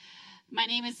My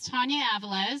name is Tanya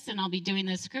Aviles, and I'll be doing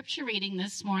the scripture reading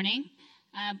this morning.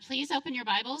 Please open your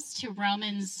Bibles to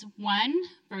Romans 1,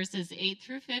 verses 8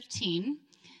 through 15.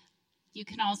 You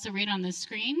can also read on the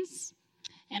screens,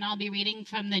 and I'll be reading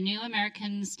from the New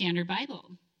American Standard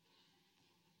Bible.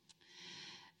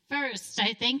 First,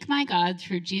 I thank my God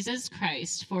through Jesus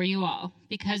Christ for you all,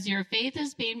 because your faith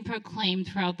is being proclaimed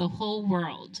throughout the whole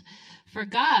world. For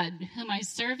God, whom I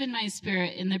serve in my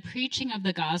spirit in the preaching of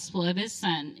the gospel of his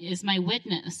Son, is my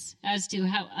witness as to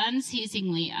how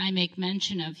unceasingly I make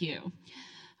mention of you,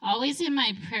 always in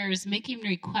my prayers making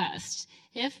request,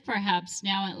 if perhaps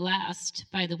now at last,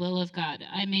 by the will of God,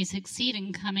 I may succeed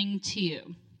in coming to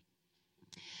you.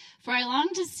 For I long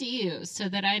to see you, so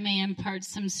that I may impart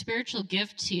some spiritual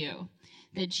gift to you,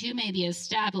 that you may be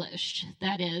established,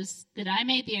 that is, that I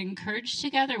may be encouraged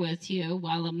together with you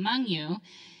while among you,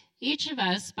 each of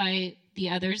us by the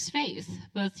other's faith,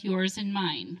 both yours and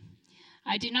mine.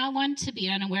 I do not want to be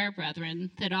unaware, brethren,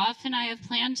 that often I have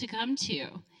planned to come to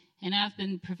you, and have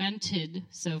been prevented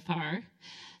so far,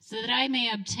 so that I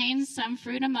may obtain some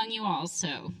fruit among you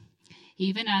also,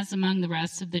 even as among the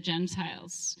rest of the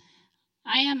Gentiles.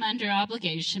 I am under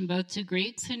obligation both to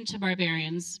Greeks and to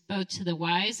barbarians, both to the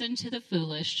wise and to the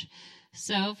foolish.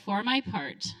 So, for my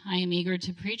part, I am eager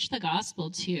to preach the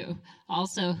gospel to you,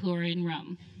 also who are in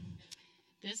Rome.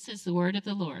 This is the word of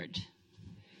the Lord.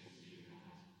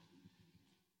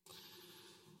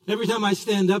 Every time I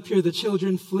stand up here, the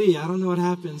children flee. I don't know what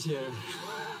happens here.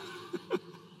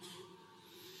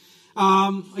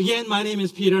 Again, my name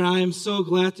is Peter. I am so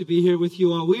glad to be here with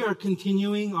you all. We are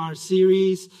continuing our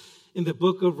series in the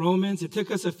book of Romans. It took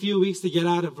us a few weeks to get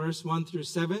out of verse 1 through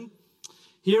 7.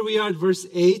 Here we are at verse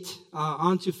 8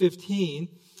 on to 15.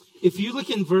 If you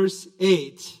look in verse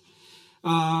 8,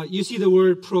 you see the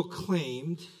word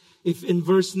proclaimed. If in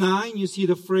verse 9, you see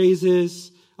the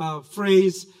phrase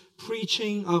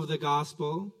preaching of the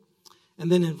gospel. And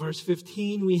then in verse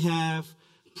 15, we have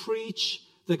preach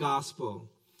the gospel.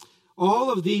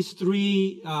 All of these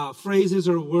three phrases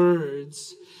or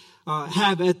words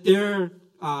have at their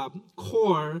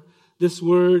core this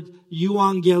word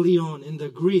euangelion in the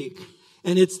Greek.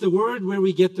 And it's the word where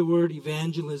we get the word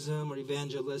evangelism or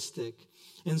evangelistic.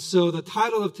 And so the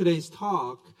title of today's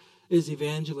talk is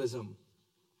Evangelism.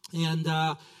 And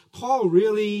Paul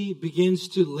really begins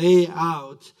to lay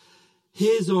out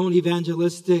his own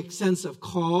evangelistic sense of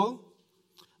call,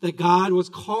 that God was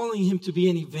calling him to be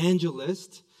an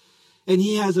evangelist. And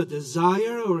he has a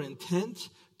desire or intent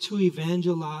to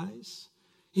evangelize.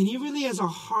 And he really has a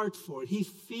heart for it. He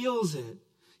feels it.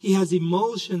 He has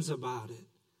emotions about it.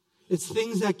 It's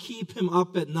things that keep him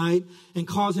up at night and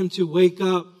cause him to wake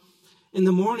up in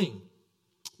the morning.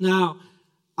 Now,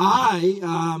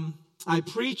 I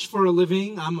preach for a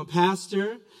living. I'm a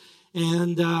pastor.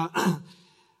 And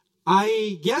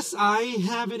I guess I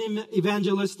have an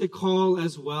evangelistic call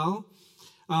as well.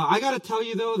 I got to tell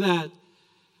you, though, that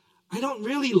I don't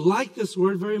really like this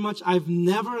word very much. I've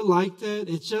never liked it.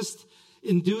 It just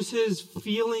induces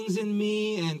feelings in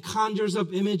me and conjures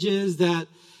up images that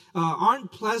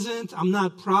aren't pleasant. I'm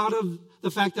not proud of the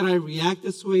fact that I react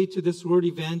this way to this word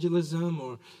evangelism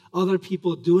or other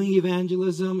people doing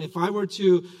evangelism. If I were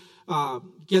to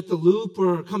get the loop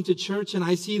or come to church and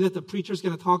I see that the preacher's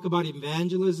going to talk about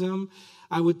evangelism,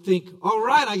 I would think, all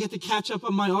right, I get to catch up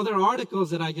on my other articles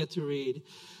that I get to read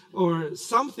or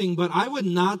something, but I would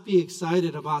not be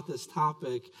excited about this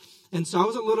topic. And so I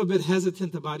was a little bit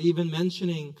hesitant about even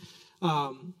mentioning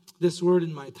this word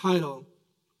in my title,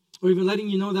 or even letting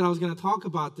you know that I was going to talk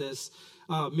about this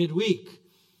midweek.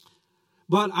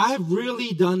 But I've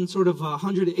really done sort of a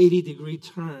 180-degree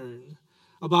turn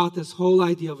about this whole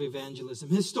idea of evangelism.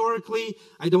 Historically,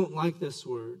 I don't like this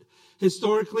word.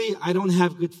 Historically, I don't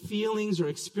have good feelings or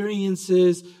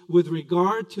experiences with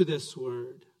regard to this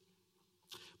word.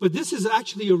 But this is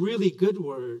actually a really good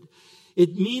word.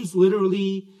 It means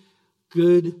literally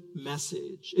good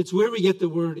message. It's where we get the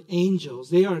word angels.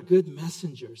 They are good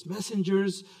messengers,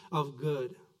 messengers of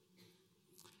good.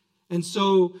 And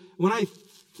so when I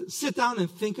sit down and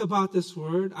think about this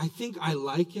word, I think I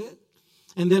like it.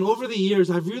 And then over the years,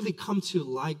 I've really come to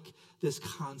like this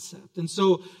concept. And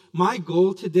so my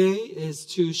goal today is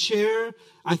to share.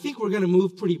 I think we're going to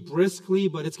move pretty briskly,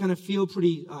 but it's going to feel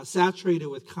pretty saturated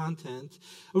with content.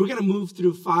 We're going to move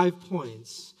through 5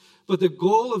 points. But the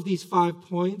goal of these 5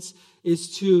 points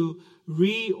is to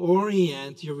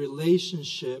reorient your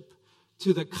relationship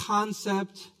to the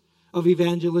concept of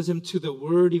evangelism, to the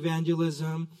word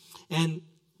evangelism, and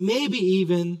maybe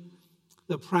even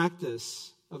the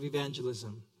practice of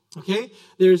evangelism. Okay?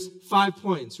 There's 5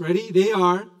 points. Ready? They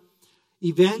are: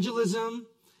 evangelism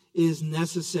is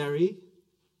necessary.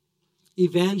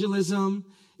 Evangelism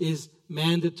is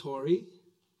mandatory.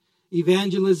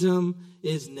 Evangelism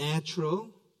is natural.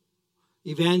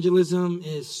 Evangelism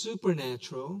is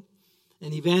supernatural.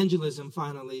 And evangelism,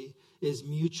 finally, is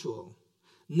mutual.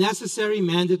 Necessary,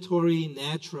 mandatory,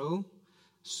 natural,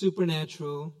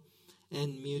 supernatural,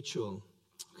 and mutual.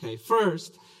 Okay,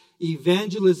 first,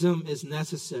 evangelism is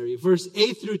necessary. Verse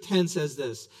 8 through 10 says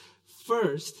this.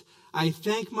 First, I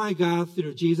thank my God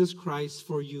through Jesus Christ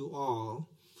for you all,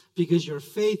 because your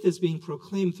faith is being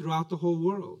proclaimed throughout the whole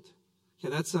world.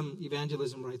 Okay, that's some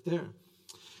evangelism right there.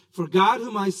 For God,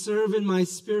 whom I serve in my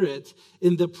spirit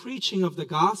in the preaching of the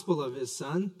gospel of his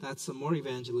Son, that's some more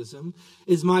evangelism,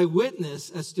 is my witness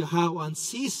as to how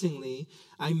unceasingly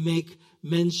I make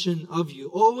mention of you,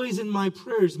 always in my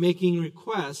prayers making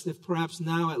request, if perhaps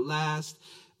now at last,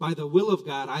 by the will of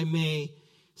God, I may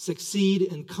succeed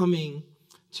in coming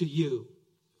to you.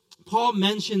 Paul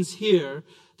mentions here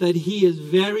that he is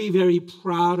very, very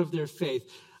proud of their faith.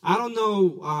 I don't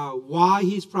know why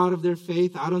he's proud of their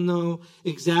faith. I don't know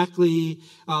exactly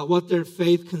what their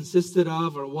faith consisted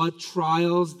of or what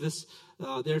trials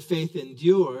their faith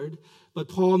endured. But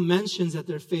Paul mentions that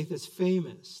their faith is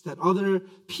famous, that other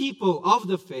people of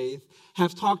the faith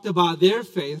have talked about their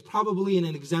faith probably in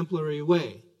an exemplary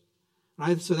way.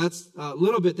 Right? So that's a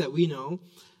little bit that we know.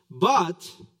 But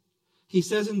he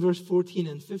says in verse 14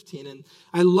 and 15, and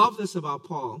I love this about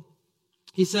Paul.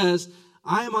 He says,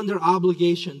 I am under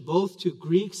obligation both to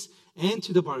Greeks and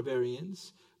to the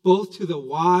barbarians, both to the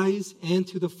wise and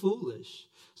to the foolish.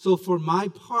 So for my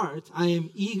part, I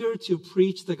am eager to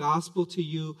preach the gospel to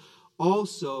you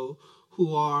also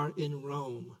who are in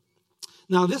Rome.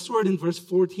 Now this word in verse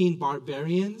 14,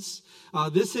 barbarians,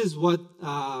 this is what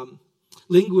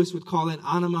linguists would call an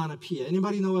onomatopoeia.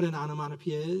 Anybody know what an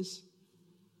onomatopoeia is?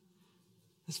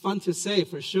 It's fun to say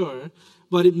for sure.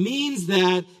 But it means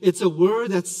that it's a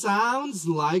word that sounds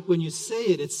like, when you say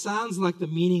it, it sounds like the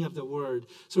meaning of the word.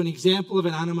 So an example of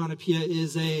an onomatopoeia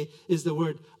is the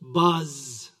word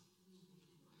buzz,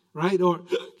 right? Or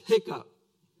hiccup.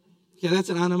 Okay, that's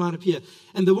an onomatopoeia.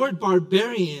 And the word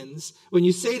barbarians, when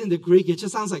you say it in the Greek, it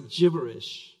just sounds like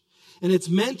gibberish. And it's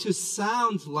meant to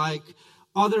sound like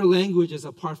other languages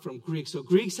apart from Greek. So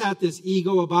Greeks had this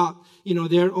ego about,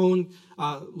 their own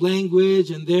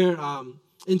language and their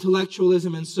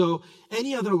intellectualism. And so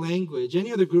any other language,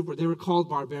 any other group, they were called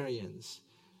barbarians,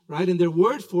 right? And their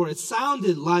word for it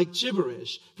sounded like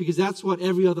gibberish because that's what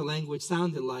every other language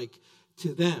sounded like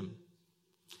to them.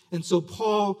 And so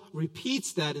Paul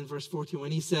repeats that in verse 14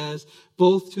 when he says,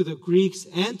 both to the Greeks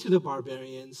and to the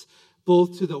barbarians,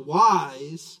 both to the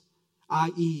wise,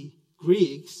 i.e.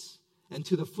 Greeks, and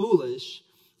to the foolish,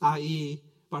 i.e.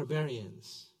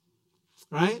 barbarians.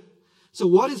 Right? So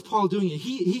what is Paul doing here?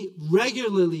 He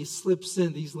regularly slips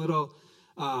in these little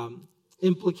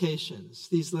implications,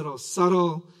 these little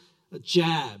subtle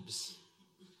jabs.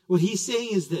 What he's saying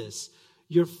is this: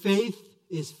 your faith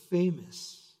is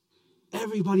famous.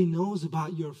 Everybody knows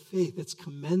about your faith. It's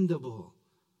commendable.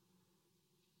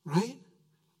 Right?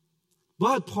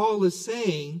 But Paul is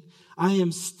saying, I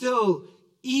am still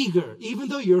eager, even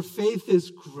though your faith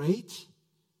is great,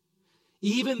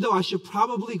 even though I should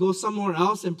probably go somewhere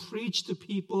else and preach to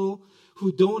people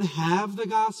who don't have the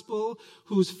gospel,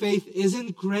 whose faith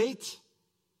isn't great,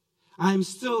 I'm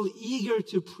still eager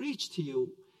to preach to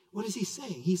you. What is he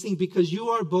saying? He's saying because you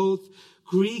are both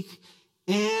Greek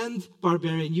and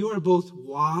barbarian, you are both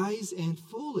wise and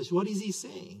foolish. What is he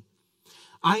saying?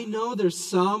 I know there's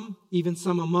some, even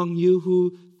some among you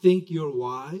who think you're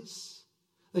wise,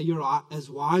 that you're as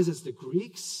wise as the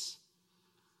Greeks.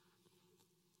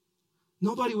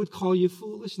 Nobody would call you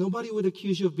foolish. Nobody would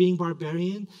accuse you of being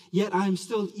barbarian. Yet I am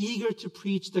still eager to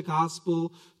preach the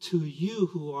gospel to you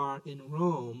who are in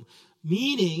Rome.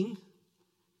 Meaning,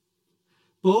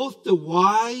 both the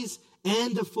wise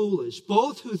and the foolish,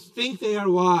 both who think they are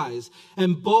wise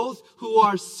and both who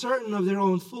are certain of their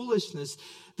own foolishness,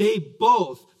 they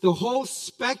both, the whole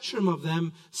spectrum of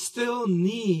them, still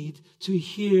need to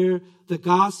hear the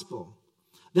gospel.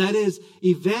 That is,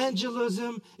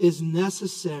 evangelism is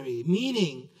necessary,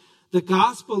 meaning the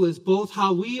gospel is both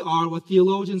how we are, what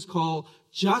theologians call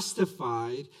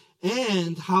justified,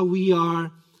 and how we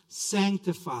are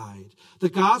sanctified. The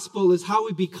gospel is how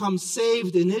we become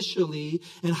saved initially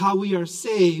and how we are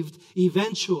saved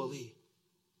eventually.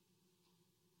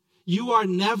 You are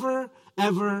never,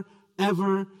 ever,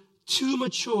 ever too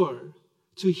mature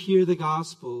to hear the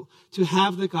gospel, to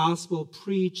have the gospel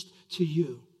preached to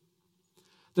you.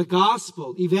 The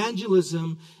gospel,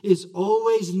 evangelism, is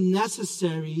always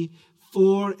necessary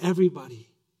for everybody.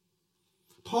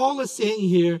 Paul is saying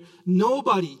here,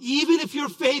 nobody, even if your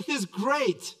faith is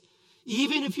great,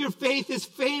 Even if your faith is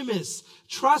famous,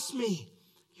 trust me,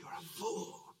 you're a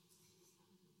fool.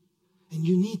 And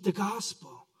you need the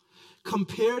gospel.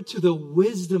 Compared to the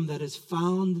wisdom that is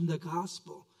found in the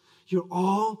gospel, you're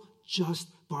all just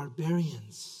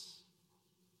barbarians.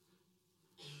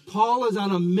 Paul is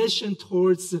on a mission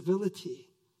towards civility,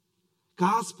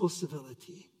 gospel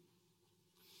civility.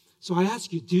 So I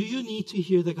ask you, do you need to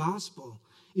hear the gospel?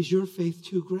 Is your faith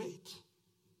too great?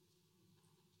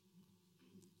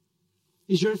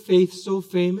 Is your faith so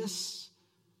famous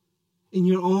in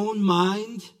your own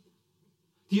mind?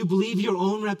 Do you believe your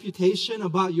own reputation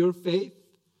about your faith?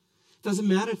 It doesn't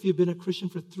matter if you've been a Christian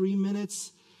for 3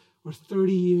 minutes or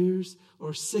 30 years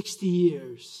or 60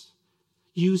 years.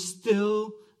 You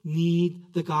still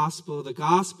need the gospel. The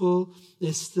gospel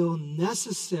is still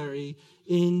necessary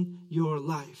in your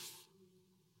life.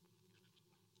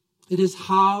 It is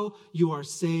how you are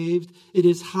saved. It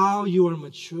is how you are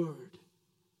matured.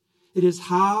 It is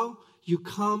how you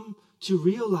come to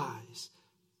realize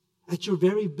at your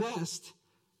very best,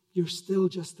 you're still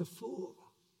just a fool.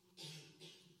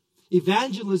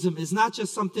 Evangelism is not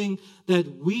just something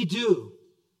that we do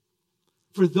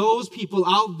for those people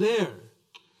out there.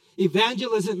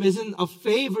 Evangelism isn't a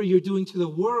favor you're doing to the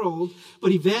world,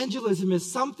 but evangelism is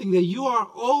something that you are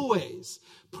always,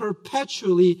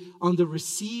 perpetually on the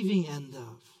receiving end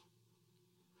of.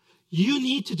 You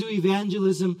need to do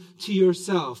evangelism to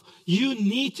yourself. You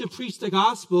need to preach the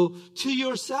gospel to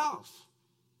yourself.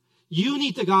 You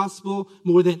need the gospel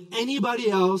more than anybody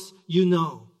else you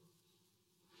know.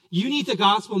 You need the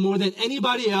gospel more than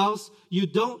anybody else you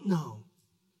don't know.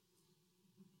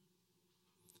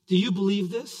 Do you believe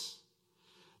this?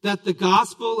 That the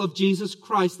gospel of Jesus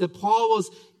Christ that Paul was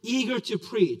eager to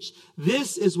preach,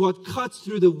 this is what cuts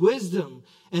through the wisdom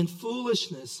and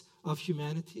foolishness of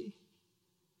humanity,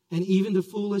 and even the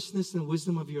foolishness and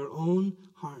wisdom of your own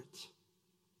heart.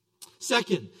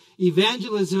 Second,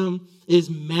 evangelism is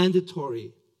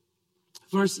mandatory.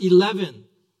 Verse 11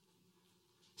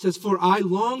 says, "For I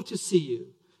long to see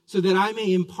you, so that I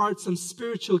may impart some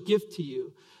spiritual gift to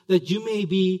you, that you may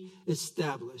be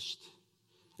established."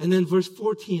 And then verse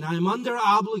 14, "I am under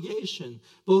obligation,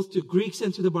 both to Greeks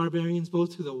and to the barbarians,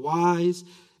 both to the wise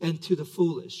and to the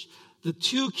foolish." The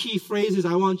two key phrases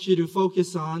I want you to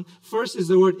focus on. First is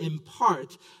the word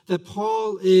impart, that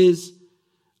Paul is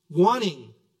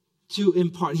wanting to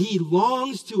impart. He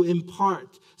longs to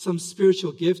impart some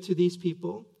spiritual gift to these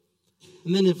people.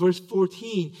 And then in verse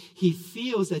 14, he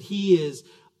feels that he is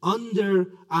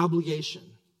under obligation.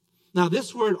 Now,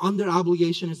 this word under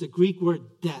obligation is the Greek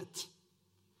word debt.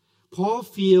 Paul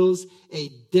feels a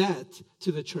debt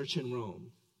to the church in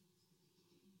Rome.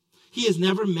 He has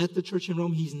never met the church in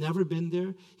Rome. He's never been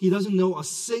there. He doesn't know a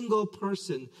single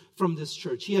person from this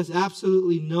church. He has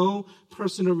absolutely no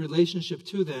personal relationship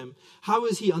to them. How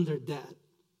is he under debt?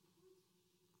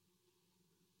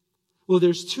 Well,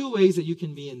 there's two ways that you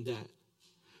can be in debt.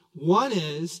 One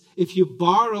is if you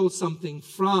borrow something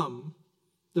from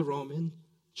the Roman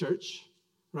church,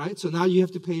 right? So now you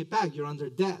have to pay it back. You're under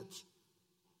debt.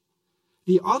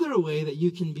 The other way that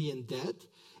you can be in debt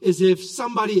is if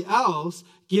somebody else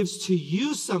gives to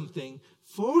you something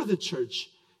for the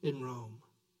church in Rome.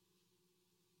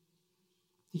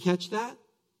 You catch that?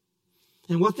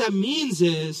 And what that means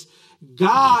is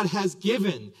God has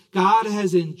given, God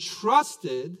has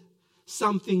entrusted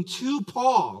something to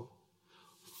Paul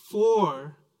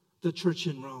for the church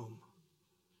in Rome.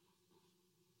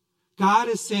 God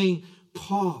is saying,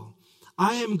 Paul,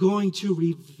 I am going to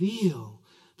reveal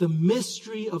the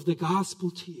mystery of the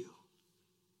gospel to you.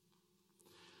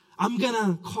 I'm going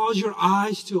to cause your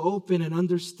eyes to open and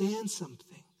understand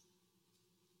something.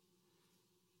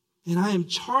 And I am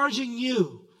charging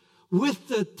you with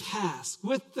the task,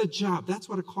 with the job, that's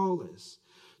what a call is,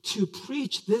 to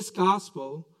preach this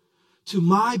gospel to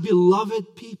my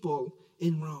beloved people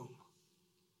in Rome.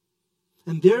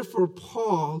 And therefore,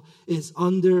 Paul is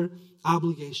under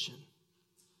obligation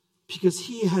because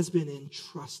he has been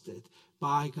entrusted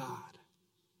by God.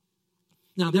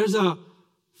 Now, there's a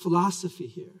philosophy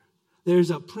here.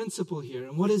 There's a principle here.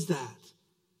 And what is that?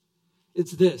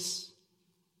 It's this.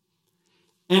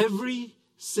 Every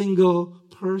single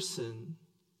person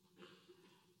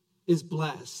is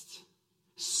blessed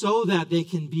so that they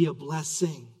can be a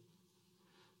blessing.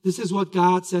 This is what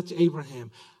God said to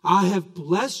Abraham. I have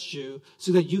blessed you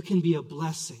so that you can be a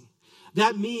blessing.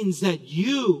 That means that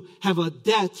you have a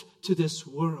debt to this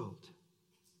world.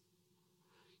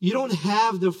 You don't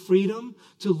have the freedom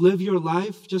to live your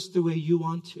life just the way you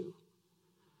want to.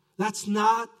 That's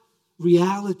not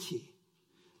reality.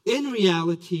 In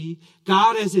reality,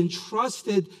 God has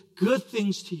entrusted good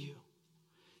things to you.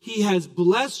 He has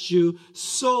blessed you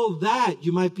so that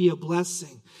you might be a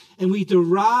blessing. And we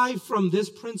derive from this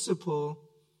principle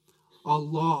a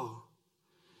law,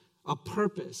 a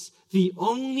purpose. The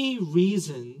only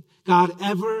reason God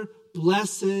ever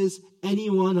blesses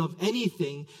anyone of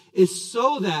anything is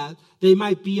so that they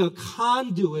might be a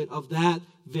conduit of that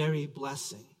very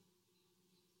blessing.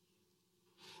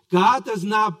 God does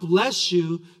not bless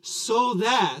you so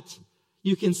that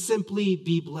you can simply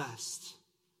be blessed.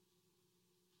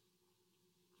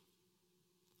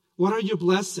 What are your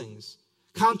blessings?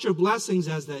 Count your blessings,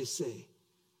 as they say.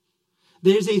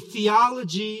 There's a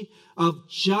theology of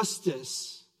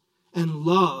justice and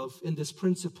love in this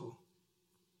principle.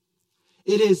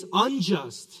 It is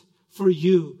unjust for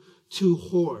you to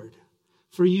hoard,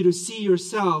 for you to see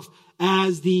yourself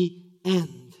as the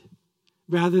end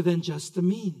rather than just the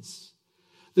means.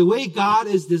 The way God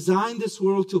has designed this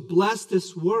world to bless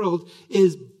this world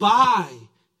is by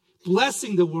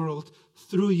blessing the world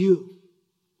through you.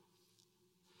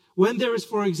 When there is,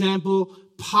 for example,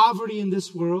 poverty in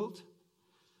this world,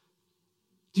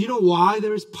 do you know why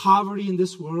there is poverty in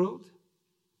this world?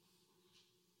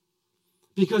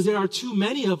 Because there are too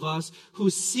many of us who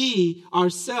see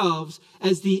ourselves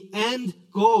as the end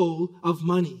goal of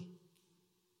money.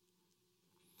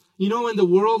 You know, when the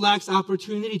world lacks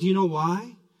opportunity, do you know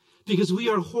why? Because we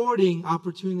are hoarding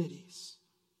opportunities.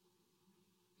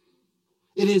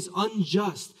 It is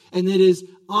unjust and it is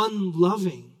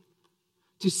unloving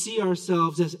to see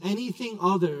ourselves as anything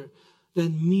other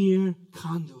than mere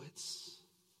conduits.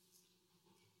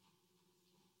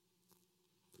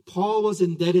 Paul was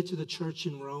indebted to the church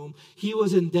in Rome. He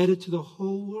was indebted to the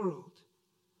whole world.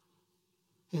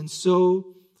 And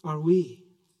so are we.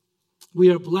 We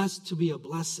are blessed to be a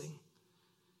blessing.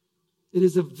 It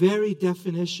is the very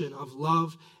definition of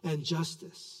love and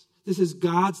justice. This is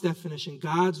God's definition,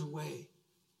 God's way.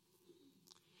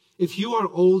 If you are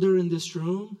older in this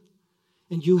room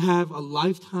and you have a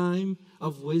lifetime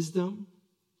of wisdom,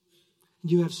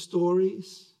 you have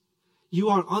stories, you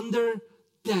are under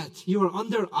debt, you are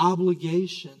under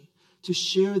obligation to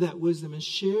share that wisdom and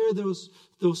share those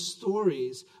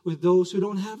stories with those who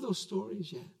don't have those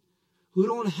stories yet, who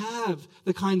don't have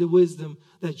the kind of wisdom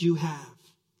that you have.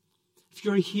 If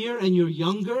you're here and you're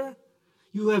younger,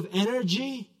 you have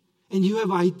energy and you have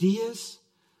ideas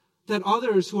that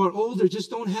others who are older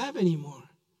just don't have anymore.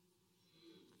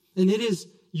 And it is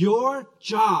your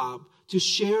job to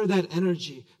share that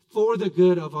energy for the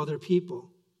good of other people.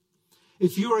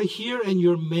 If you are here and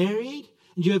you're married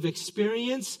and you have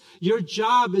experience, your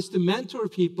job is to mentor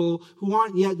people who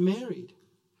aren't yet married,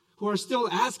 who are still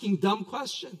asking dumb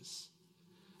questions.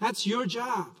 That's your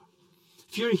job.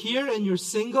 If you're here and you're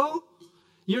single,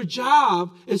 your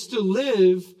job is to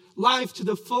live life to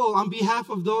the full on behalf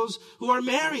of those who are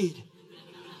married.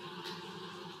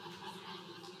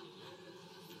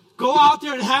 Go out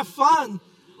there and have fun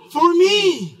for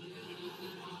me.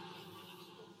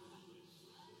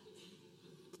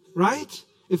 Right?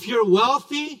 If you're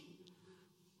wealthy,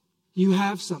 you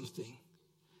have something.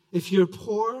 If you're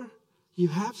poor, you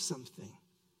have something.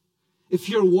 If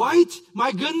you're white,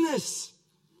 my goodness,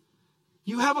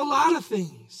 you have a lot of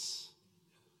things.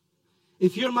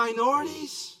 If you're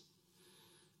minorities,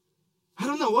 I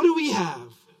don't know, what do we have?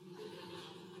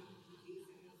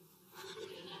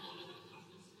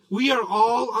 We are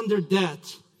all under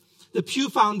debt. The Pew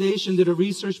Foundation did a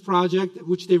research project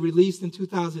which they released in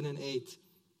 2008.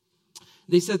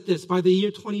 They said this: by the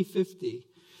year 2050,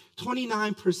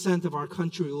 29% of our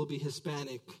country will be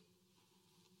Hispanic.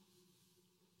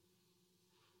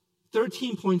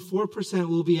 13.4%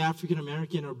 will be African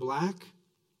American or black.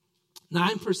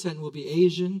 9% will be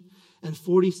Asian. And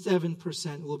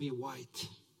 47% will be white.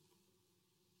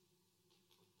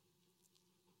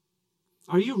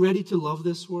 Are you ready to love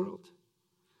this world?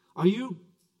 Are you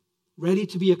ready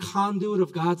to be a conduit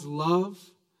of God's love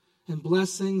and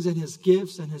blessings and His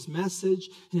gifts and His message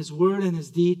and His word and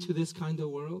His deed to this kind of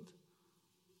world?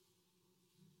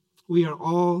 We are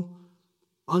all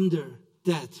under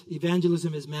debt.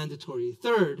 Evangelism is mandatory.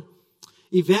 Third,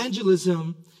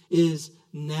 evangelism is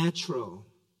natural.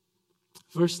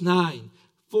 Verse 9,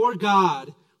 for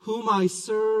God, whom I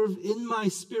serve in my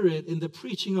spirit in the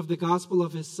preaching of the gospel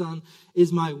of His Son,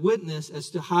 is my witness as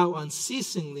to how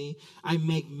unceasingly I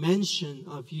make mention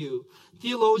of you.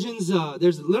 Theologians,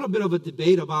 there's a little bit of a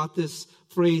debate about this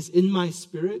phrase, in my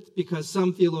spirit, because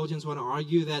some theologians want to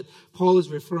argue that Paul is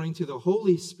referring to the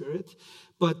Holy Spirit.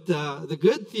 But the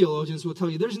good theologians will tell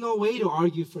you there's no way to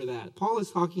argue for that. Paul is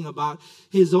talking about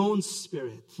his own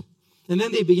spirit. And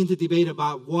then they begin to debate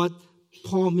about what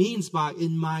Paul means by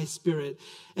in my spirit.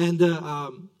 And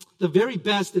the the very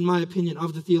best, in my opinion,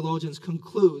 of the theologians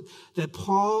conclude that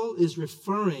Paul is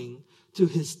referring to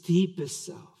his deepest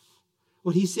self.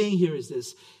 What he's saying here is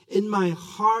this: in my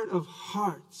heart of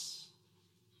hearts,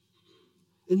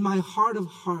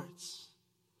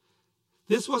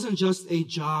 this wasn't just a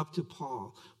job to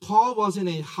Paul. Paul wasn't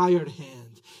a hired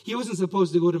hand. He wasn't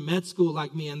supposed to go to med school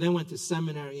like me and then went to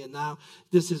seminary, and now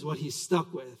this is what he's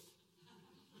stuck with.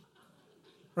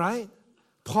 Right?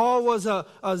 Paul was a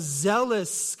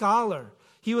zealous scholar.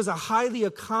 He was a highly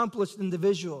accomplished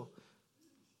individual.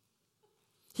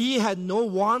 He had no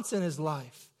wants in his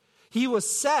life. He was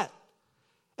set,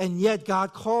 and yet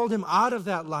God called him out of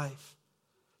that life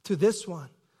to this one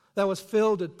that was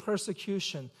filled with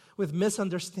persecution, with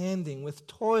misunderstanding, with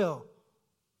toil,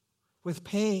 with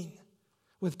pain,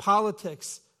 with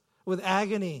politics, with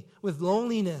agony, with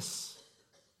loneliness.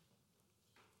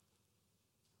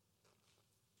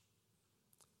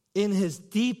 In his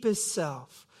deepest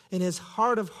self, in his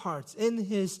heart of hearts, in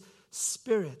his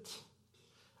spirit,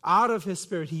 out of his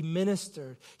spirit, he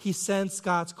ministered. He sensed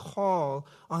God's call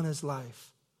on his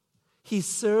life. He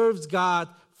serves God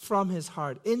from his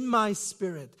heart, in my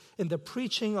spirit, in the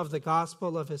preaching of the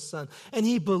gospel of his Son. And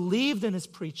he believed in his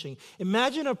preaching.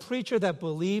 Imagine a preacher that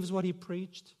believes what he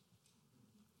preached.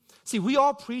 See, we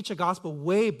all preach a gospel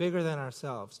way bigger than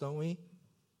ourselves, don't we?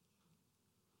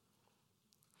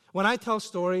 When I tell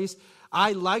stories,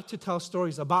 I like to tell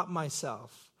stories about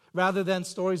myself rather than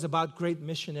stories about great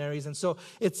missionaries. And so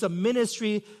it's a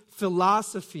ministry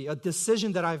philosophy, a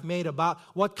decision that I've made about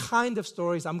what kind of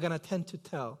stories I'm going to tend to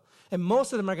tell. And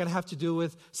most of them are going to have to do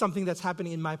with something that's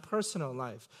happening in my personal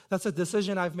life. That's a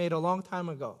decision I've made a long time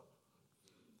ago.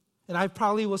 And I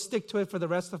probably will stick to it for the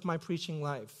rest of my preaching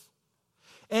life.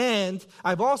 And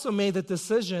I've also made the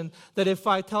decision that if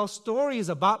I tell stories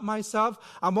about myself,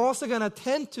 I'm also going to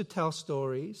tend to tell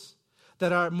stories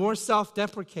that are more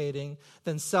self-deprecating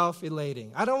than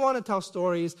self-elating. I don't want to tell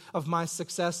stories of my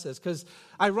successes because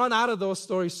I run out of those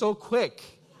stories so quick.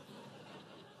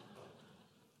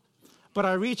 But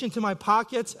I reach into my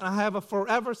pockets and I have a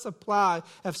forever supply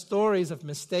of stories of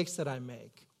mistakes that I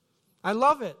make. I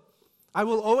love it. I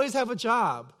will always have a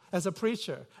job as a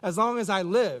preacher as long as I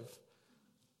live.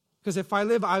 Because if I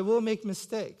live, I will make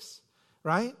mistakes,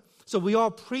 right? So we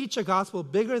all preach a gospel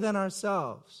bigger than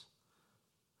ourselves.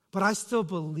 But I still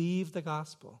believe the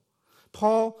gospel.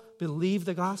 Paul believed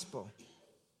the gospel.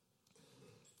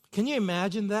 Can you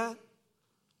imagine that?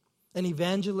 An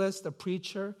evangelist, a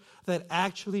preacher that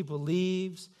actually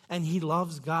believes and he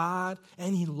loves God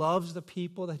and he loves the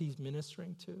people that he's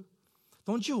ministering to.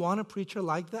 Don't you want a preacher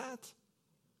like that?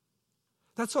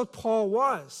 That's what Paul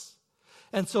was.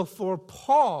 And so for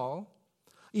Paul,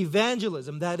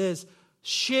 evangelism, that is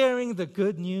sharing the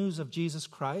good news of Jesus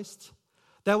Christ,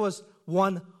 that was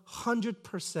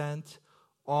 100%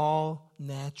 all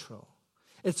natural.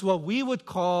 It's what we would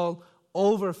call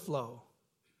overflow.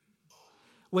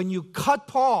 When you cut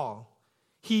Paul,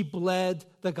 he bled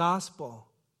the gospel.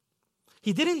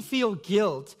 He didn't feel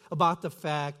guilt about the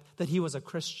fact that he was a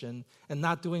Christian and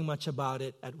not doing much about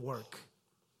it at work.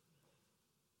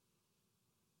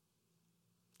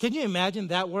 Can you imagine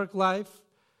that work life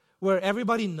where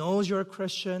everybody knows you're a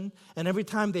Christian and every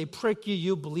time they prick you,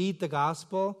 you bleed the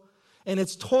gospel? And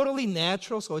it's totally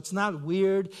natural, so it's not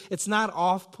weird, it's not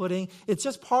off-putting, it's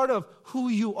just part of who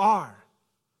you are.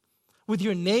 With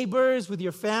your neighbors, with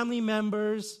your family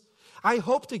members. I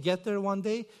hope to get there one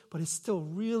day, but it's still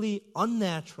really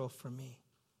unnatural for me.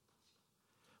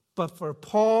 But for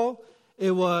Paul,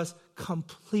 it was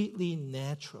completely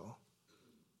natural.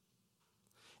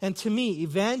 And to me,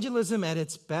 evangelism at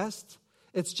its best,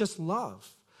 it's just love.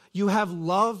 You have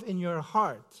love in your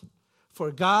heart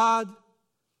for God,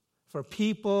 for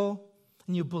people,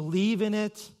 and you believe in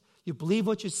it. You believe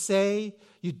what you say.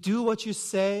 You do what you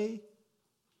say.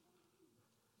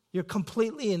 You're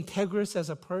completely integrous as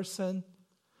a person.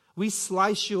 We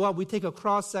slice you up. We take a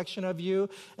cross-section of you,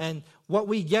 and what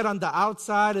we get on the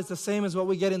outside is the same as what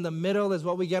we get in the middle, as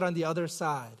what we get on the other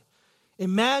side.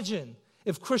 Imagine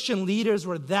if Christian leaders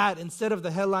were that instead of the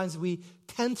headlines we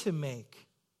tend to make.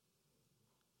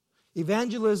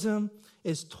 Evangelism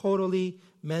is totally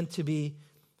meant to be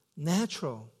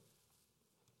natural.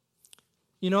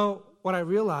 You know, what I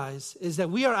realize is that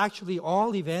we are actually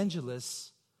all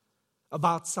evangelists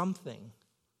about something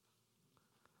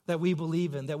that we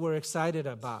believe in, that we're excited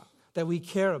about, that we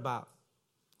care about.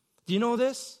 Do you know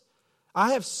this?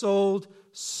 I have sold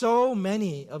so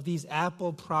many of these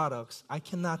Apple products, I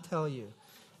cannot tell you,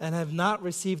 and have not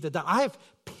received a dime. I have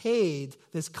paid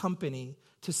this company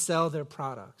to sell their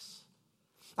products.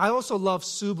 I also love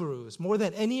Subarus. More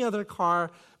than any other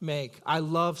car make, I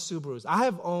love Subarus. I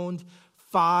have owned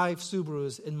 5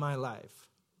 Subarus in my life.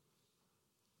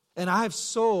 And I've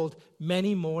sold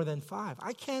many more than 5.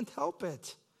 I can't help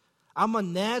it. I'm a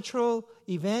natural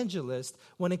evangelist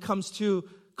when it comes to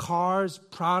cars,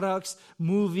 products,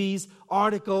 movies,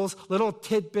 articles, little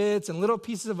tidbits, and little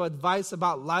pieces of advice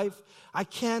about life. I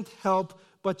can't help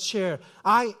but share.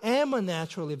 I am a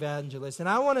natural evangelist. And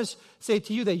I want to say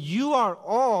to you that you are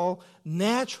all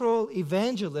natural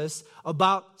evangelists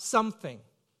about something.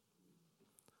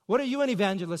 What are you an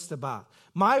evangelist about?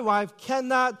 My wife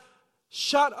cannot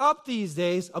shut up these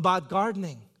days about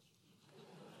gardening.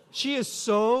 She is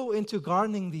so into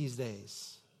gardening these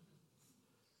days.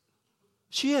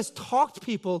 She has talked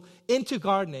people into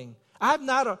gardening. I have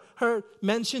not heard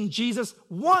mention Jesus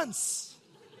once.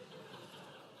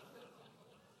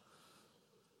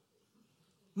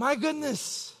 My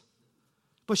goodness.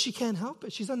 But she can't help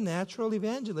it. She's a natural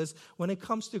evangelist when it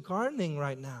comes to gardening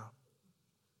right now.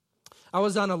 I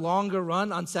was on a longer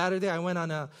run on Saturday. I went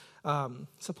on a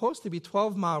supposed to be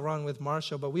 12-mile run with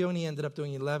Marshall, but we only ended up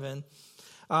doing 11.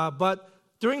 But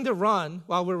during the run,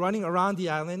 while we're running around the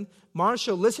island,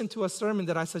 Marshall listened to a sermon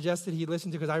that I suggested he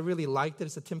listen to because I really liked it.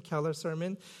 It's a Tim Keller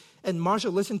sermon. And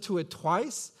Marshall listened to it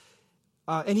twice,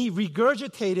 and he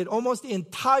regurgitated almost the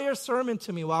entire sermon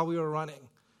to me while we were running.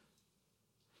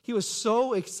 He was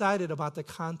so excited about the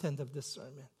content of this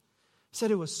sermon. He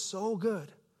said it was so good.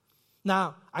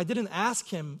 Now, I didn't ask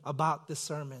him about this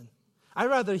sermon. I'd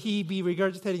rather he be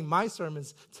regurgitating my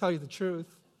sermons, to tell you the truth.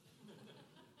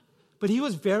 But he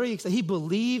was very excited. He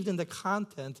believed in the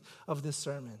content of this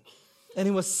sermon. And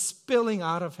it was spilling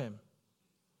out of him.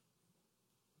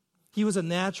 He was a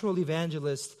natural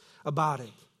evangelist about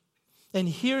it. And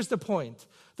here's the point.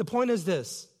 The point is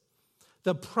this.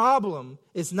 The problem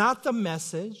is not the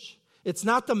message. It's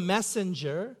not the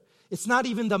messenger. It's not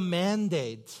even the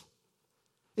mandate.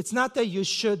 It's not that you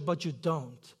should, but you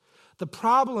don't. The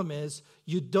problem is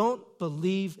you don't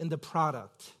believe in the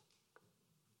product.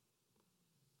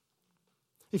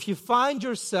 If you find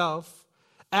yourself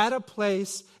at a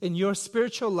place in your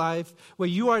spiritual life where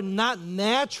you are not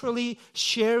naturally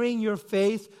sharing your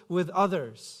faith with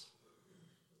others,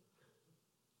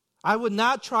 I would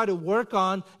not try to work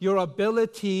on your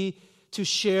ability to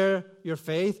share your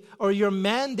faith or your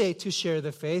mandate to share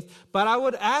the faith, but I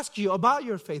would ask you about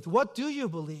your faith. What do you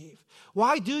believe?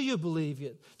 Why do you believe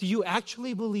it? Do you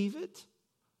actually believe it?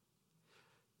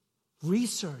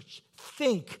 Research,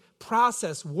 think,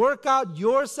 process, work out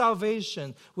your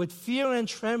salvation with fear and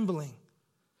trembling.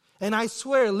 And I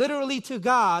swear, literally to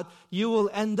God, you will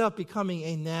end up becoming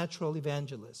a natural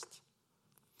evangelist.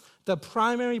 The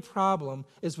primary problem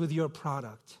is with your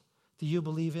product. Do you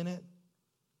believe in it?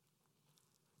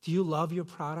 Do you love your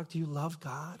product? Do you love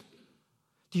God?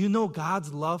 Do you know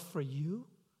God's love for you?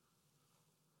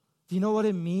 Do you know what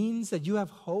it means that you have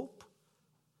hope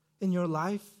in your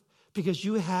life because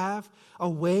you have a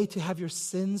way to have your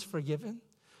sins forgiven?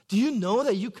 Do you know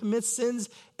that you commit sins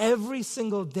every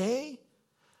single day?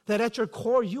 That at your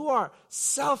core you are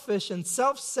selfish and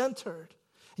self-centered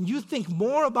and you think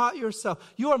more about yourself.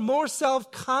 You are more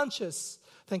self-conscious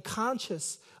than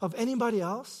conscious of anybody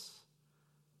else?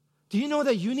 Do you know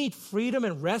that you need freedom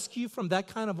and rescue from that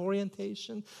kind of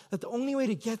orientation? That the only way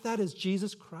to get that is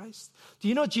Jesus Christ? Do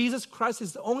you know Jesus Christ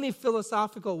is the only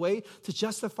philosophical way to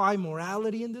justify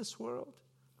morality in this world?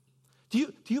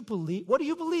 Do you believe? What do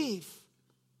you believe?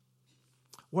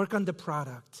 Work on the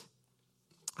product.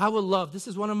 I would love, this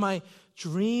is one of my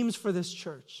dreams for this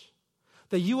church,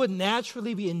 that you would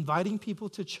naturally be inviting people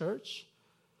to church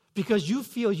because you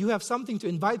feel you have something to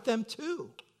invite them to.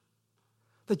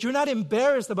 That you're not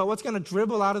embarrassed about what's going to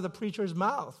dribble out of the preacher's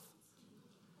mouth.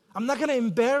 I'm not going to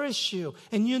embarrass you,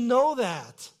 and you know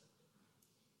that.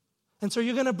 And so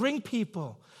you're going to bring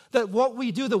people. That what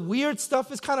we do, the weird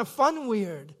stuff, is kind of fun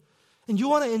weird. And you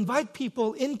want to invite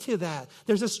people into that.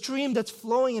 There's a stream that's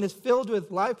flowing and is filled with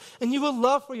life. And you would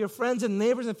love for your friends and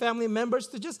neighbors and family members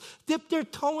to just dip their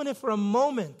toe in it for a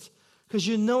moment because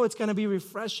you know it's going to be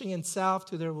refreshing and salve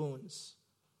to their wounds.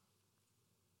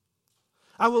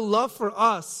 I would love for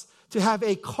us to have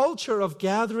a culture of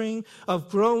gathering,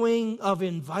 of growing, of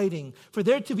inviting, for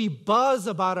there to be buzz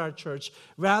about our church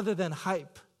rather than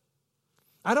hype.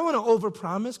 I don't want to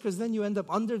overpromise because then you end up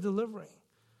under-delivering.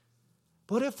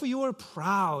 But if you are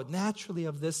proud naturally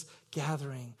of this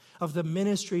gathering, of the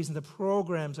ministries and the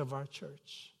programs of our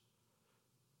church,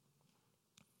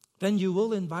 then you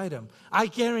will invite them. I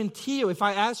guarantee you, if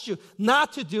I asked you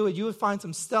not to do it, you would find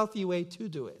some stealthy way to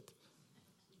do it.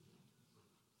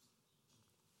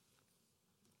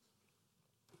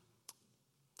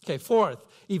 Okay, fourth,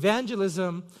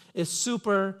 evangelism is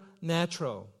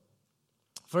supernatural.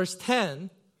 Verse 10,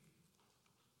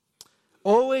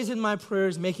 always in my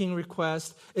prayers making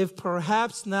requests, if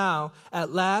perhaps now,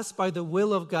 at last, by the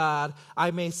will of God,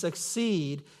 I may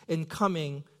succeed in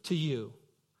coming to you.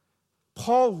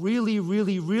 Paul really,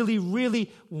 really, really,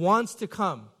 really wants to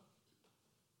come.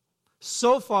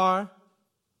 So far,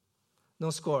 no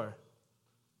score.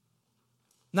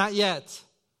 Not yet.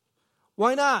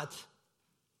 Why not?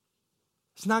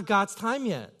 It's not God's time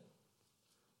yet.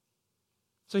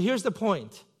 So here's the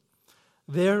point.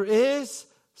 There is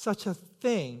such a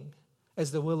thing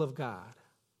as the will of God.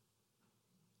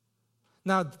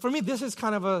 Now, for me, this is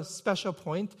kind of a special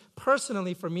point.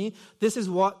 Personally, for me, this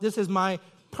is my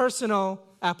personal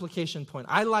application point.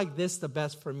 I like this the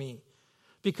best for me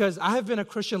because I have been a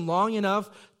Christian long enough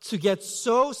to get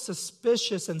so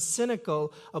suspicious and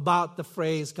cynical about the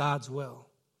phrase God's will.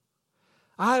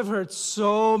 I have heard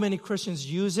so many Christians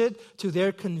use it to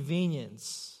their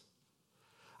convenience.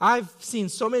 I've seen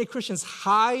so many Christians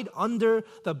hide under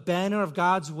the banner of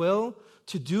God's will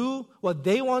to do what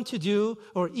they want to do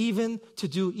or even to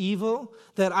do evil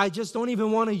that I just don't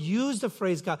even want to use the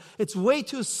phrase God. It's way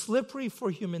too slippery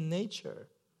for human nature.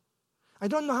 I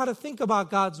don't know how to think about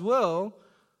God's will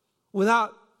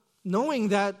without knowing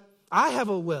that I have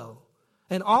a will.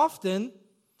 And often,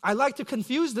 I like to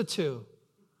confuse the two.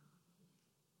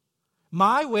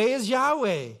 My way is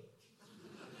Yahweh.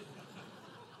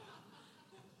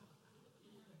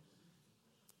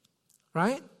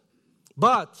 Right?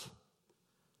 But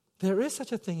there is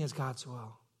such a thing as God's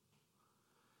will.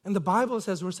 And the Bible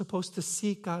says we're supposed to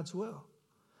seek God's will,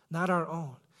 not our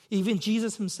own. Even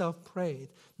Jesus himself prayed,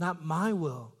 not my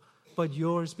will, but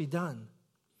yours be done.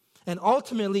 And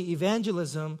ultimately,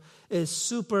 evangelism is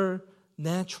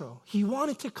supernatural. He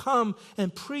wanted to come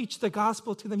and preach the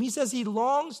gospel to them. He says he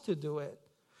longs to do it.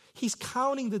 He's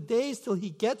counting the days till he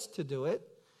gets to do it,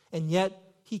 and yet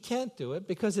he can't do it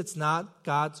because it's not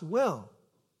God's will.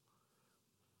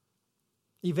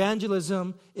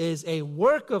 Evangelism is a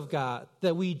work of God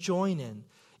that we join in.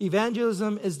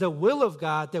 Evangelism is the will of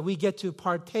God that we get to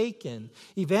partake in.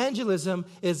 Evangelism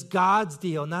is God's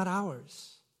deal, not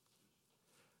ours.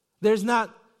 There's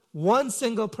not one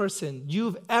single person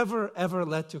you've ever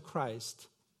led to Christ,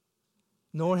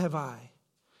 nor have I.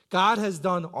 God has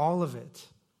done all of it.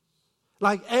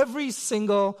 Like every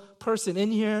single person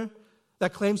in here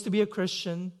that claims to be a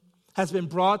Christian has been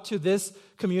brought to this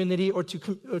community or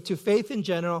to faith in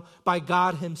general by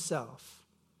God himself.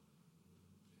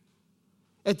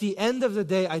 At the end of the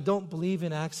day, I don't believe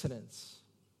in accidents.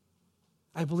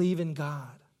 I believe in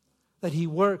God, that he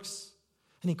works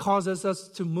and he causes us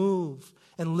to move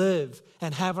and live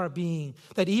and have our being.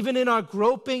 That even in our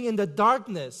groping in the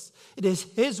darkness, it is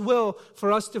his will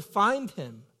for us to find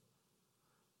him.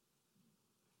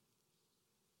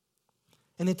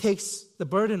 And it takes the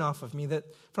burden off of me that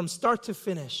from start to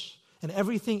finish and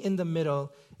everything in the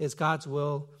middle is God's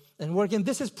will and work. And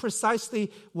this is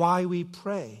precisely why we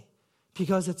pray,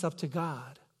 because it's up to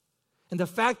God. And the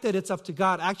fact that it's up to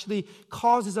God actually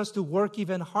causes us to work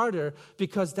even harder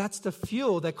because that's the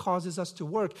fuel that causes us to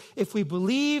work. If we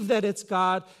believe that it's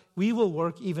God, we will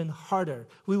work even harder.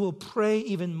 We will pray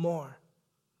even more.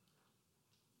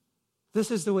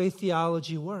 This is the way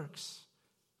theology works.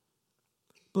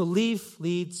 Belief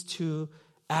leads to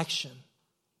action.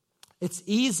 It's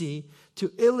easy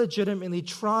to illegitimately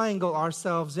triangle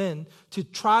ourselves in to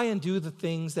try and do the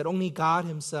things that only God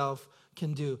himself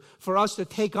can do. For us to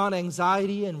take on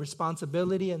anxiety and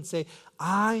responsibility and say,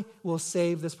 I will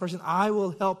save this person. I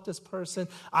will help this person.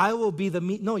 I will be the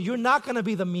No, you're not going to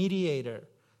be the mediator.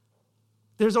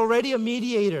 There's already a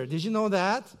mediator. Did you know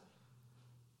that?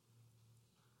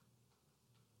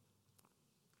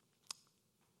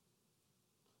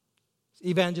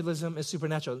 Evangelism is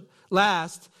supernatural.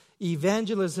 Last,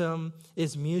 evangelism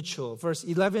is mutual. Verse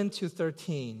 11 to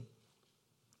 13.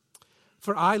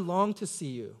 For I long to see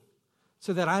you,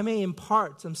 so that I may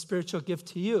impart some spiritual gift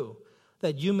to you,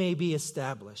 that you may be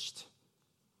established.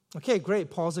 Okay, great.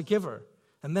 Paul's a giver.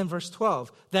 And then verse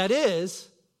 12. That is,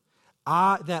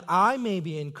 that I may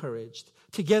be encouraged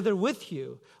together with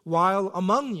you, while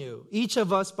among you, each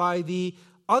of us by the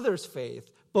other's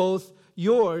faith, both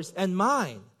yours and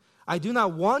mine. I do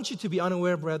not want you to be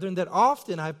unaware, brethren, that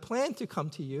often I have planned to come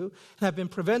to you and have been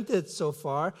prevented so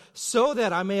far, so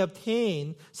that I may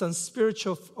obtain some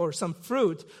spiritual or some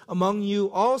fruit among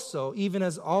you also, even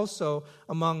as also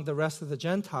among the rest of the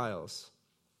Gentiles.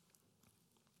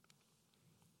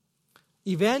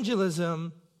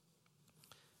 Evangelism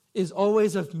is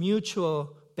always of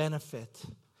mutual benefit.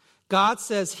 God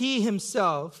says he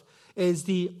himself is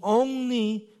the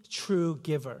only true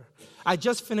giver. I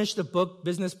just finished a book,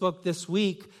 business book this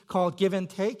week called Give and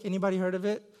Take. Anybody heard of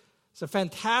it? It's a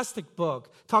fantastic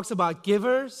book. It talks about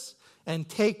givers and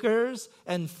takers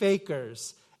and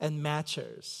fakers and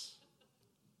matchers.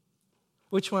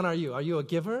 Which one are you? Are you a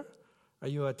giver? Are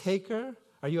you a taker?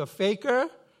 Are you a faker?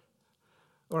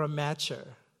 Or a matcher?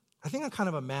 I think I'm kind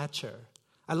of a matcher.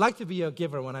 I'd like to be a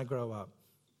giver when I grow up.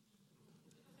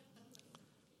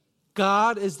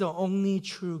 God is the only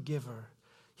true giver.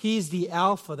 He's the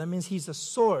Alpha. That means He's the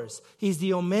source. He's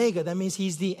the Omega. That means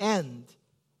He's the end.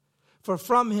 For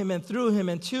from Him and through Him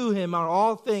and to Him are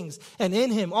all things, and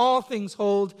in Him all things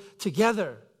hold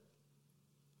together.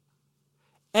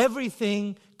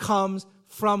 Everything comes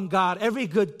from God. Every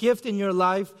good gift in your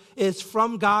life is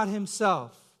from God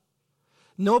Himself.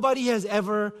 Nobody has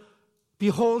ever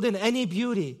beholden any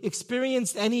beauty,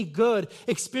 experienced any good,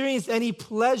 experienced any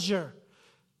pleasure,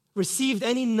 received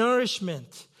any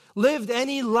nourishment, lived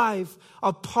any life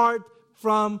apart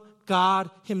from God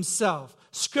Himself.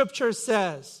 Scripture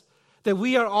says that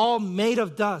we are all made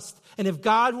of dust. And if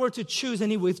God were to choose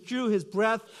and He withdrew His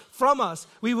breath from us,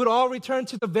 we would all return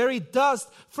to the very dust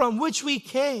from which we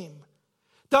came.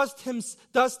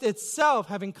 Dust itself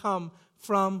having come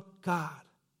from God.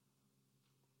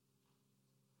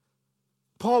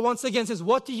 Paul once again says,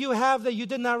 what do you have that you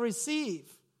did not receive?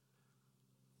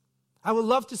 I would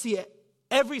love to see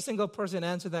every single person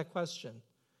answer that question.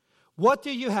 What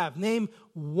do you have? Name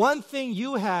one thing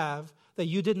you have that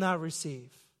you did not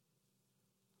receive.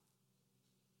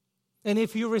 And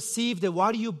if you received it,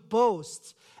 why do you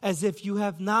boast as if you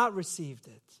have not received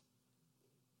it?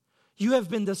 You have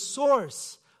been the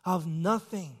source of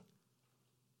nothing.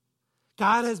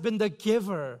 God has been the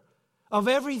giver of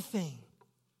everything.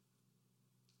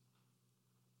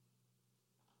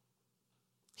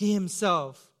 He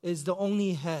Himself is the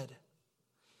only head.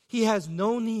 He has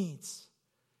no needs.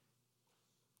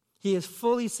 He is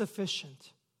fully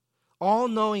sufficient,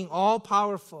 all-knowing,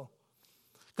 all-powerful.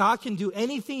 God can do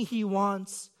anything He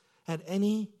wants at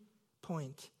any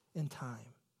point in time.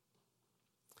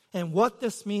 And what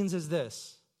this means is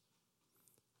this.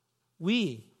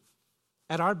 We,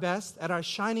 at our best, at our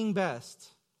shining best,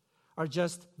 are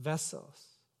just vessels,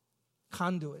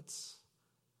 conduits.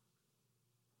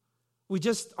 We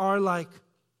just are like,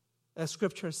 as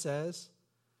Scripture says,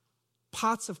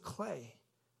 pots of clay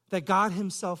that God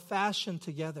Himself fashioned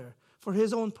together for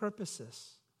His own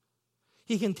purposes.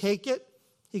 He can take it,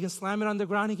 He can slam it on the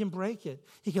ground, He can break it.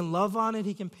 He can love on it,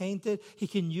 He can paint it, He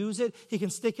can use it, He can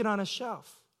stick it on a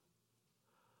shelf.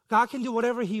 God can do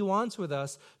whatever He wants with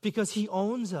us because He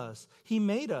owns us. He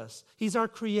made us. He's our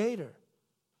creator.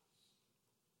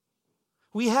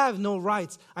 We have no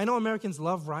rights. I know Americans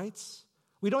love rights.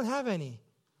 We don't have any,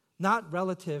 not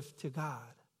relative to God.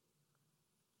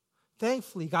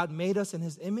 Thankfully, God made us in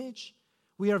His image.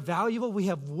 We are valuable, we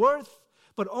have worth,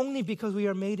 but only because we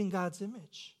are made in God's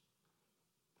image.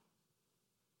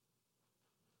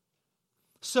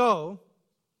 So,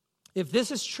 if this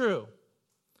is true,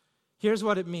 here's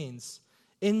what it means.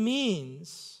 It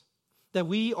means that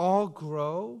we all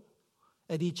grow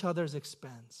at each other's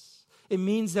expense. It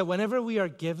means that whenever we are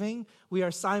giving, we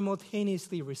are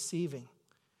simultaneously receiving.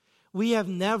 We have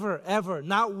never, ever,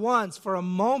 not once for a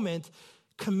moment,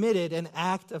 committed an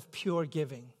act of pure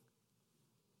giving.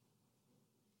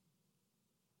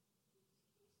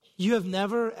 You have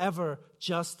never, ever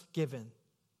just given.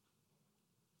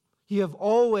 You have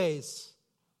always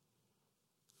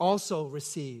also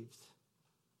received.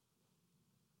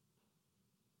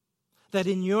 That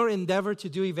in your endeavor to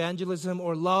do evangelism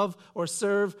or love or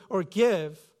serve or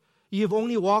give, you've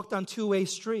only walked on two-way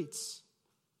streets.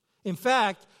 In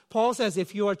fact, Paul says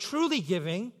if you are truly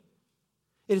giving,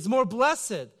 it is more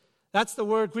blessed. That's the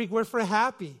Greek word for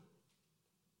happy.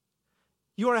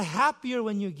 You are happier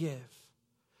when you give.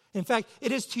 In fact,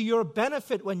 it is to your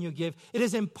benefit when you give. It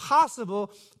is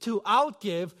impossible to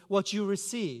outgive what you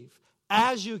receive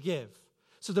as you give.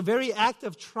 So the very act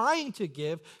of trying to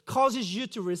give causes you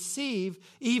to receive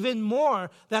even more.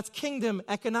 That's kingdom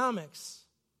economics.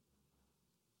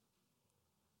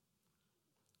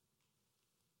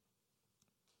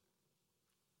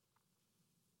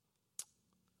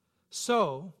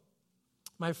 So,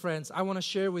 my friends, I want to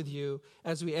share with you,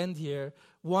 as we end here,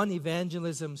 one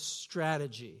evangelism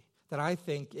strategy that I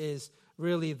think is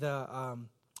really the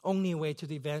only way to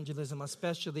the evangelism,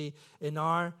 especially in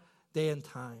our day and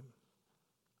time.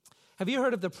 Have you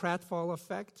heard of the pratfall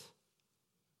effect?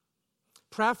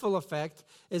 Pratfall effect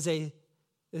is this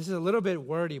is a little bit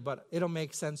wordy, but it'll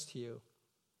make sense to you.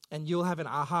 And you'll have an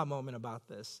aha moment about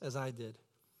this, as I did.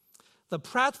 The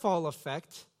pratfall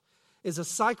effect is a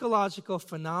psychological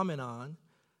phenomenon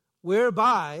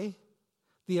whereby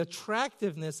the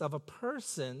attractiveness of a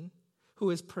person who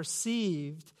is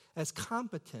perceived as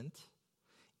competent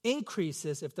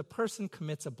increases if the person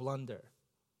commits a blunder.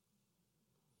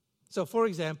 So, for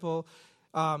example,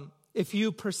 if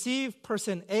you perceive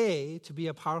person A to be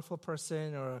a powerful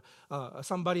person or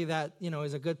somebody that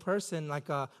is a good person, like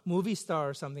a movie star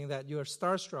or something that you are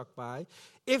starstruck by,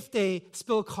 if they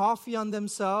spill coffee on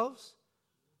themselves,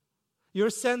 your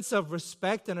sense of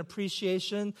respect and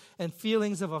appreciation and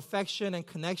feelings of affection and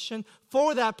connection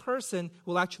for that person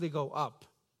will actually go up.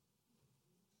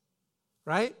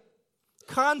 Right?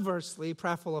 Conversely,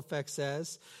 pratfall effect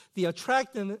says, the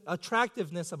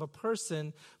attractiveness of a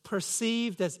person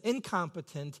perceived as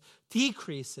incompetent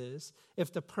decreases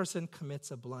if the person commits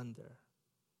a blunder.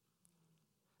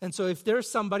 And so if there's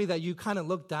somebody that you kind of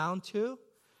look down to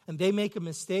and they make a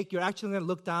mistake, you're actually going to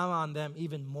look down on them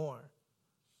even more.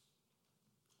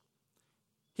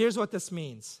 Here's what this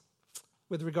means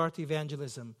with regard to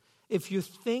evangelism. If you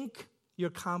think you're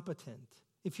competent,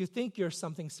 if you think you're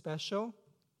something special,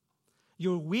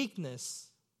 your weakness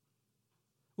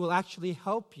will actually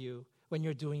help you when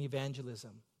you're doing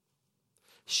evangelism.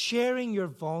 Sharing your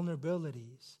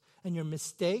vulnerabilities and your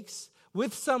mistakes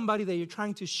with somebody that you're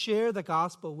trying to share the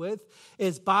gospel with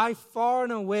is by far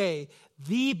and away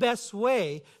the best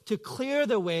way to clear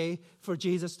the way for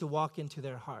Jesus to walk into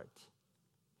their heart.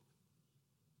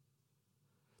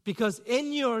 Because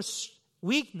in your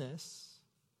weakness,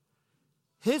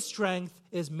 His strength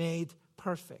is made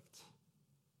perfect.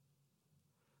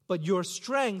 But your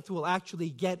strength will actually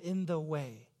get in the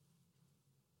way.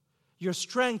 Your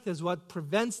strength is what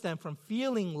prevents them from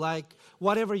feeling like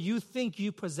whatever you think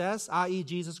you possess, i.e.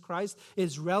 Jesus Christ,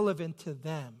 is relevant to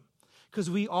them. Because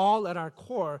we all at our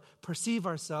core perceive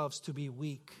ourselves to be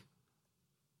weak.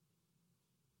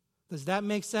 Does that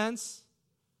make sense?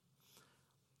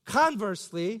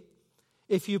 Conversely,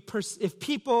 if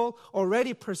people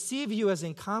already perceive you as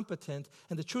incompetent,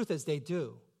 and the truth is they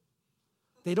do,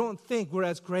 they don't think we're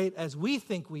as great as we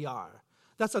think we are.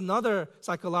 That's another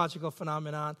psychological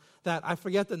phenomenon that I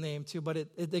forget the name to, but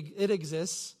it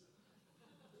exists.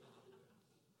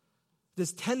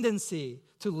 This tendency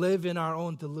to live in our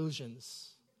own delusions.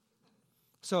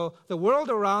 So the world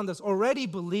around us already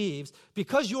believes,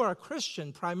 because you are a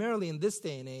Christian, primarily in this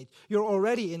day and age, you're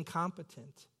already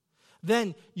incompetent.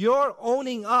 Then your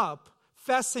owning up,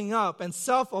 fessing up, and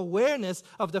self-awareness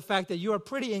of the fact that you are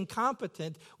pretty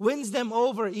incompetent wins them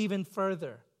over even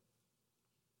further.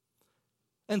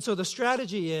 And so the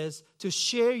strategy is to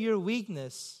share your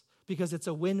weakness because it's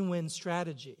a win-win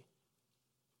strategy.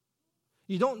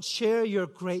 You don't share your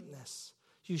greatness.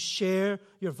 You share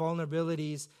your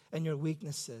vulnerabilities and your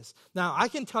weaknesses. Now, I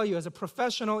can tell you as a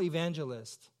professional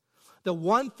evangelist, the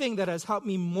one thing that has helped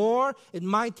me more in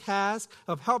my task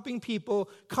of helping people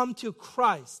come to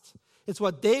Christ, it's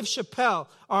what Dave Chappelle,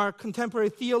 our contemporary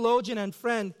theologian and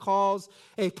friend, calls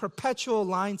a perpetual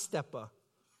line stepper.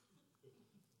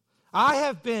 I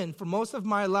have been, for most of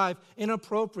my life,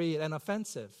 inappropriate and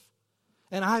offensive.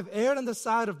 And I have erred on the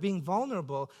side of being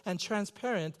vulnerable and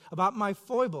transparent about my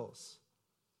foibles.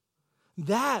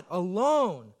 That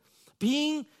alone,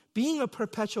 being a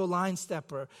perpetual line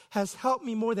stepper, has helped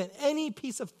me more than any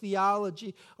piece of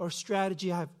theology or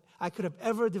strategy I could have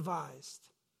ever devised.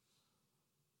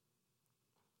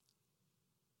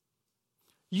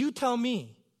 You tell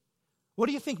me, what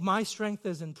do you think my strength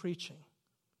is in preaching?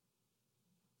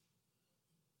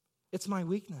 It's my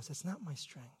weakness. It's not my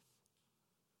strength.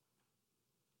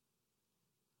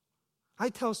 I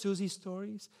tell Susie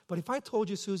stories, but if I told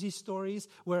you Susie's stories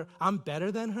where I'm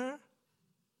better than her, it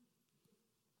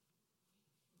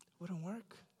wouldn't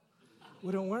work.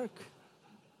 Wouldn't work.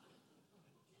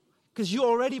 Because you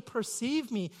already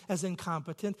perceive me as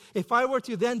incompetent. If I were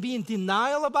to then be in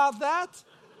denial about that,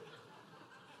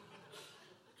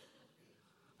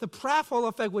 the pratfall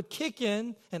effect would kick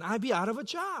in and I'd be out of a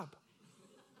job.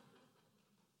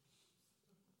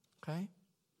 Okay?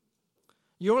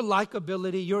 Your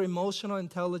likability, your emotional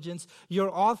intelligence,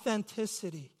 your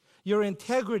authenticity, your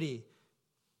integrity,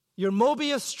 your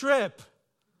Mobius strip.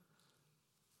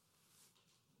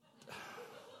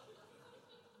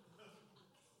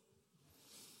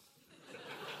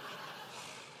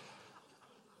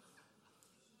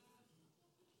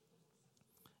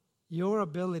 Your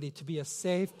ability to be a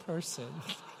safe person.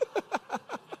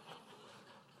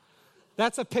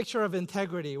 That's a picture of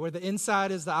integrity, where the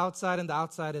inside is the outside and the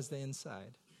outside is the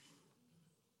inside.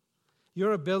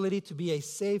 Your ability to be a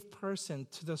safe person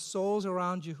to the souls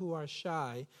around you who are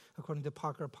shy, according to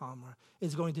Parker Palmer,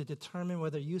 is going to determine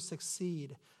whether you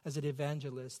succeed as an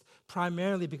evangelist,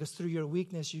 primarily because through your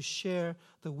weakness you share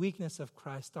the weakness of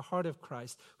Christ, the heart of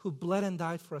Christ, who bled and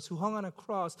died for us, who hung on a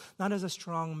cross, not as a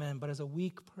strong man, but as a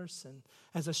weak person,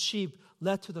 as a sheep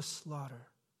led to the slaughter.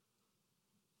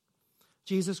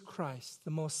 Jesus Christ,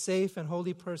 the most safe and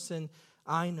holy person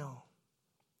I know.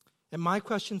 And my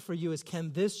question for you is,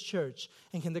 can this church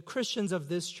and can the Christians of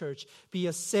this church be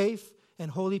a safe and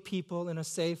holy people in a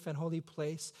safe and holy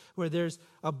place where there's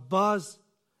a buzz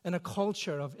and a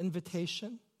culture of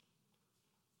invitation?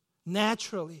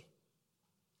 Naturally.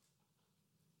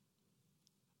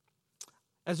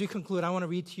 As we conclude, I want to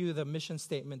read to you the mission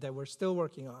statement that we're still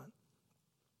working on.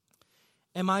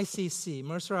 MICC,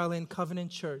 Mercer Island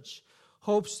Covenant Church,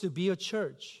 hopes to be a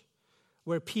church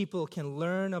where people can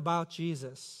learn about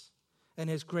Jesus and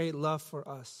His great love for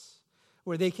us,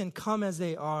 where they can come as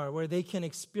they are, where they can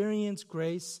experience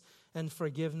grace and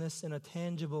forgiveness in a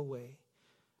tangible way,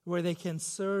 where they can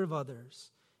serve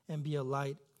others and be a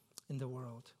light in the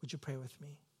world. Would you pray with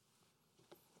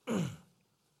me?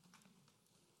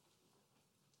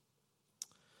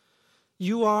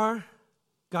 You are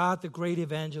God, the great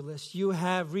evangelist. You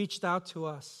have reached out to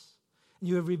us.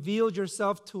 You have revealed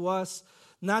yourself to us,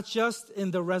 not just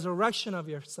in the resurrection of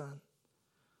your Son,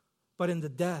 but in the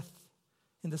death,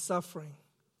 in the suffering,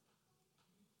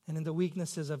 and in the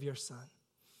weaknesses of your Son.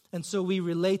 And so we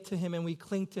relate to Him and we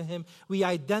cling to Him. We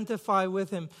identify with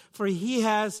Him, for He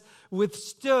has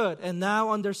withstood and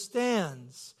now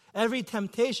understands every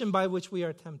temptation by which we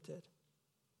are tempted.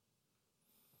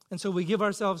 And so we give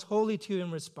ourselves wholly to You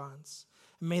in response.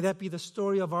 And may that be the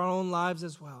story of our own lives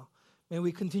as well. May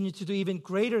we continue to do even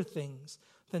greater things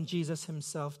than Jesus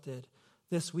Himself did.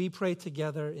 This we pray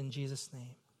together in Jesus'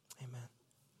 name. Amen.